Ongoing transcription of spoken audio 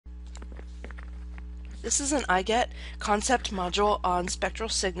This is an iGETT concept module on spectral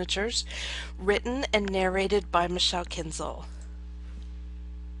signatures, written and narrated by Michelle Kinzel.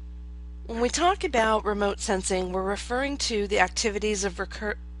 When we talk about remote sensing, we're referring to the activities of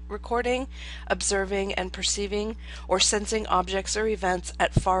recording, observing, and perceiving or sensing objects or events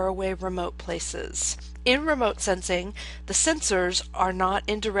at faraway remote places. In remote sensing, the sensors are not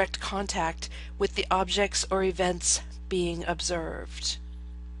in direct contact with the objects or events being observed.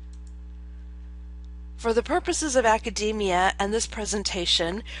 For the purposes of academia and this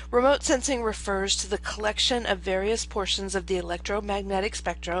presentation, remote sensing refers to the collection of various portions of the electromagnetic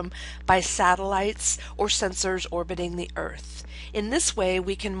spectrum by satellites or sensors orbiting the Earth. In this way,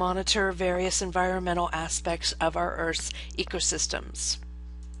 we can monitor various environmental aspects of our Earth's ecosystems.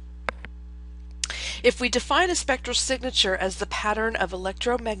 If we define a spectral signature as the pattern of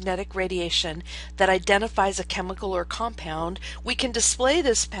electromagnetic radiation that identifies a chemical or compound, we can display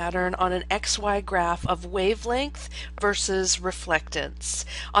this pattern on an XY graph of wavelength versus reflectance.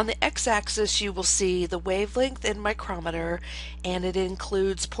 On the x-axis, you will see the wavelength in micrometer, and it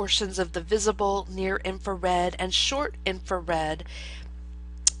includes portions of the visible, near-infrared, and short-infrared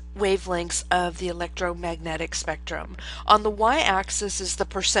wavelengths of the electromagnetic spectrum. On the y-axis is the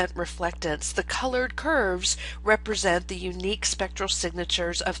percent reflectance. The colored curves represent the unique spectral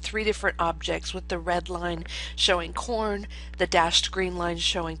signatures of three different objects, with the red line showing corn, the dashed green line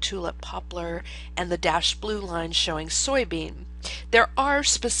showing tulip poplar, and the dashed blue line showing soybean. There are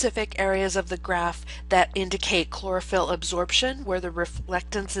specific areas of the graph that indicate chlorophyll absorption, where the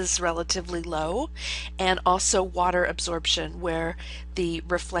reflectance is relatively low, and also water absorption, where the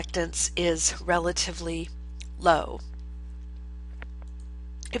reflectance is relatively low.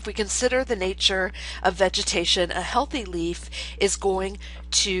 If we consider the nature of vegetation, a healthy leaf is going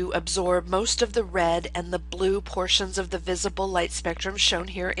to absorb most of the red and the blue portions of the visible light spectrum, shown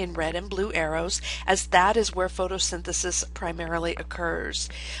here in red and blue arrows, as that is where photosynthesis primarily occurs.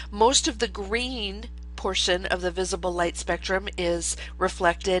 Most of the green portion of the visible light spectrum is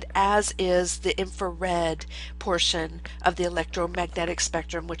reflected, as is the infrared portion of the electromagnetic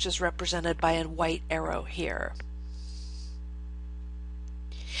spectrum, which is represented by a white arrow here.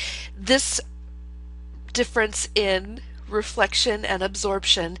 This difference in reflection and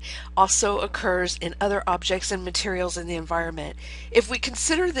absorption also occurs in other objects and materials in the environment. If we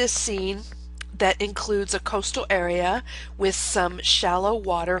consider this scene that includes a coastal area with some shallow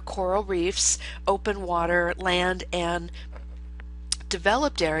water, coral reefs, open water, land, and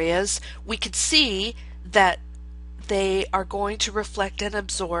developed areas, we could see that they are going to reflect and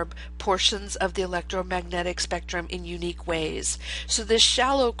absorb portions of the electromagnetic spectrum in unique ways. So this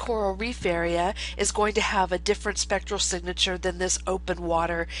shallow coral reef area is going to have a different spectral signature than this open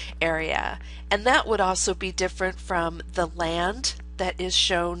water area. And that would also be different from the land that is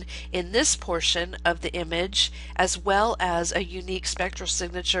shown in this portion of the image, as well as a unique spectral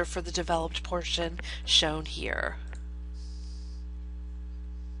signature for the developed portion shown here.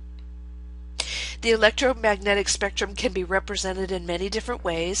 The electromagnetic spectrum can be represented in many different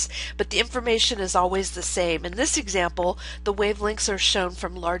ways, but the information is always the same. In this example, the wavelengths are shown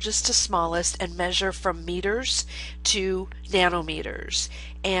from largest to smallest and measure from meters to nanometers.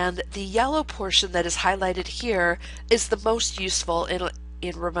 And the yellow portion that is highlighted here is the most useful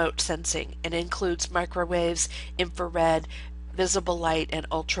in remote sensing, and includes microwaves, infrared, visible light, and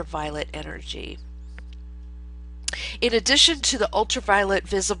ultraviolet energy. In addition to the ultraviolet,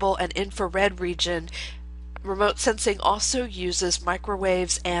 visible, and infrared region, remote sensing also uses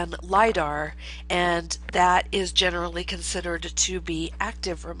microwaves and LiDAR, and that is generally considered to be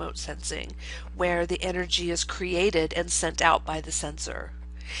active remote sensing, where the energy is created and sent out by the sensor.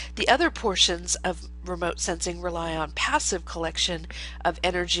 The other portions of remote sensing rely on passive collection of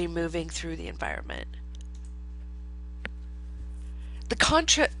energy moving through the environment. The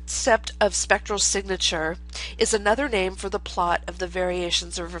concept of spectral signature is another name for the plot of the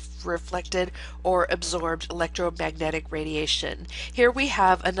variations of reflected or absorbed electromagnetic radiation. Here we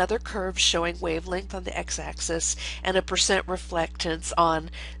have another curve showing wavelength on the x-axis and a percent reflectance on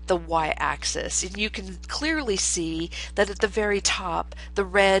the y-axis. And you can clearly see that at the very top, the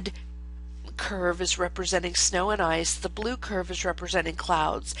red curve is representing snow and ice, the blue curve is representing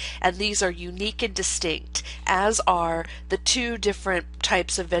clouds, and these are unique and distinct, as are the two different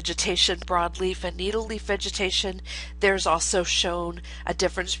types of vegetation, broadleaf and needleleaf vegetation. There's also shown a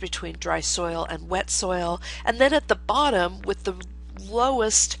difference between dry soil and wet soil, and then at the bottom, with the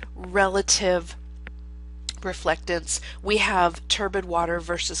lowest relative reflectance, we have turbid water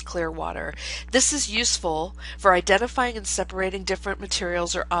versus clear water. This is useful for identifying and separating different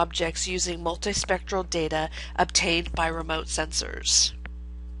materials or objects using multispectral data obtained by remote sensors.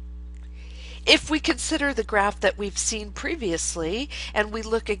 If we consider the graph that we've seen previously and we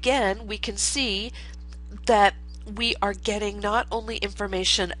look again, we can see that we are getting not only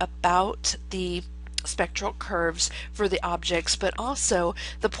information about the spectral curves for the objects, but also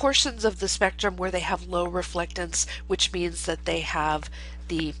the portions of the spectrum where they have low reflectance, which means that they have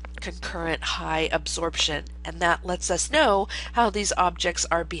the concurrent high absorption, and that lets us know how these objects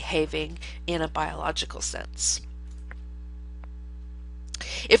are behaving in a biological sense.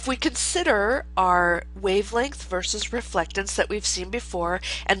 If we consider our wavelength versus reflectance that we've seen before,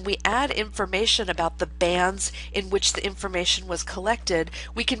 and we add information about the bands in which the information was collected,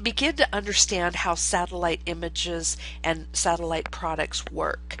 we can begin to understand how satellite images and satellite products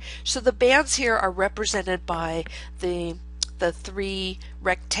work. So the bands here are represented by the three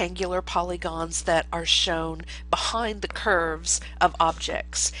rectangular polygons that are shown behind the curves of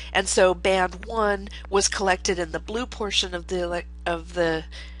objects. And so band 1 was collected in the blue portion of the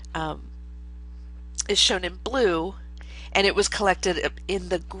is shown in blue, and it was collected in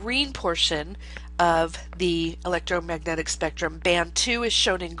the green portion of the electromagnetic spectrum. Band 2 is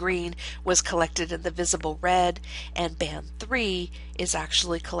shown in green, was collected in the visible red, and band 3 is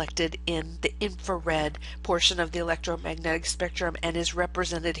actually collected in the infrared portion of the electromagnetic spectrum and is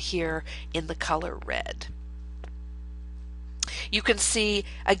represented here in the color red. You can see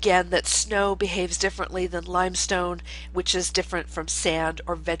again that snow behaves differently than limestone, which is different from sand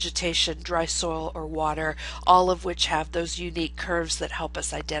or vegetation, dry soil or water, all of which have those unique curves that help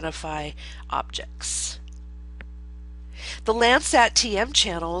us identify objects. The Landsat TM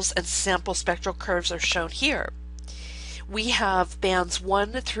channels and sample spectral curves are shown here. We have bands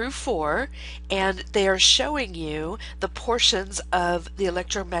 1 through 4, and they are showing you the portions of the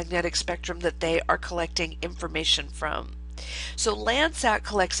electromagnetic spectrum that they are collecting information from. So Landsat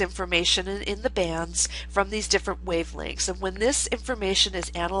collects information in the bands from these different wavelengths, and when this information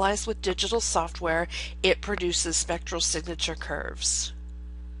is analyzed with digital software, it produces spectral signature curves.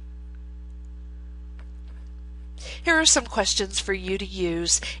 Here are some questions for you to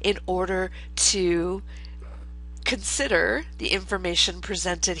use in order to consider the information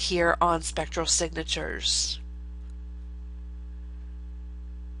presented here on spectral signatures.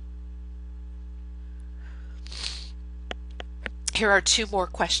 Here are 2 more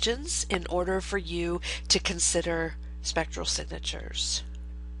questions in order for you to consider spectral signatures.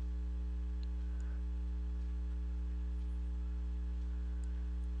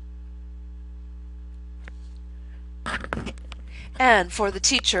 And for the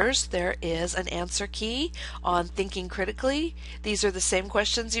teachers, there is an answer key on thinking critically. These are the same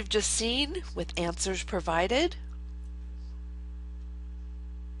questions you've just seen with answers provided.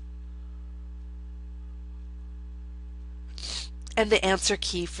 And the answer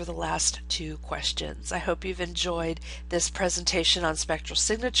key for the last 2 questions. I hope you've enjoyed this presentation on spectral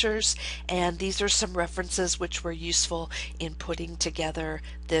signatures, and these are some references which were useful in putting together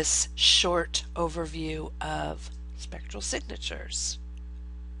this short overview of spectral signatures.